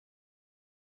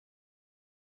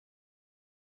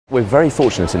We're very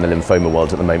fortunate in the lymphoma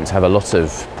world at the moment to have a lot of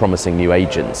promising new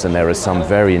agents, and there are some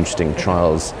very interesting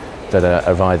trials that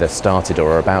have either started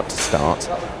or are about to start.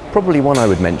 Probably one I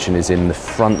would mention is in the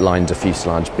frontline diffuse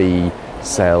large B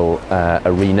cell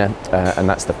arena, and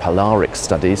that's the POLARIX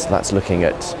studies. That's looking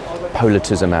at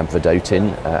Polatuzumab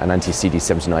vedotin, an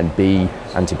anti-CD79B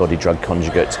antibody drug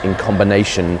conjugate in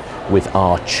combination with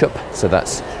R-CHP, so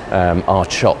that's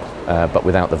R-CHOP but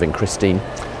without the vincristine.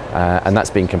 And that's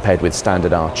being compared with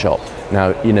standard R-CHOP.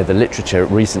 Now, you know, the literature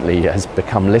recently has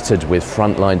become littered with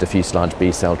frontline diffuse large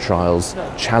B-cell trials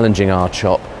challenging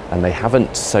R-CHOP, and they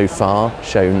haven't so far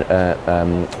shown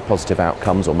positive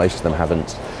outcomes, or most of them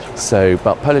haven't. So,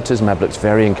 but Polatuzumab looks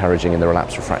very encouraging in the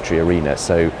relapsed refractory arena,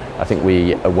 so I think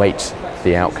we await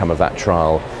the outcome of that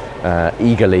trial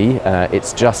eagerly.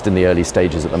 It's just in the early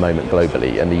stages at the moment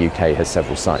globally, and the UK has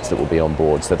several sites that will be on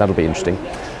board, so that'll be interesting.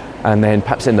 And then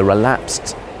perhaps in the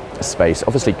relapsed space,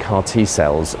 obviously CAR T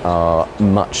cells are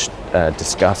much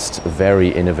discussed, very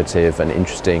innovative and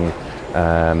interesting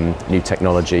new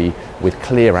technology with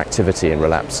clear activity in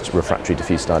relapsed refractory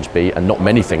diffuse large B, and not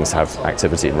many things have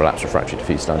activity in relapsed refractory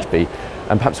diffuse large B.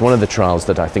 And perhaps one of the trials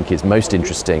that I think is most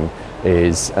interesting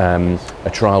is a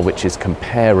trial which is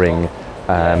comparing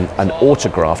an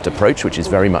autograft approach, which is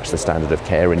very much the standard of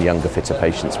care in younger, fitter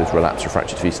patients with relapsed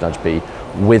refractory diffuse large B,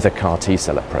 with a CAR T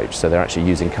cell approach. So they're actually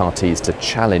using CAR Ts to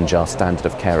challenge our standard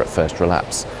of care at first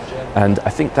relapse. And I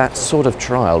think that sort of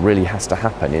trial really has to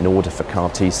happen in order for CAR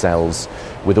T cells,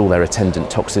 with all their attendant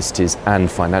toxicities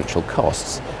and financial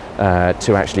costs,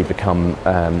 to actually become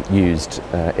used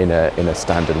in a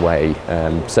standard way,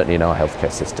 certainly in our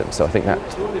healthcare system. So I think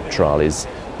that trial is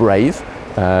brave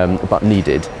but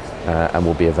needed, and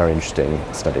will be a very interesting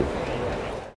study.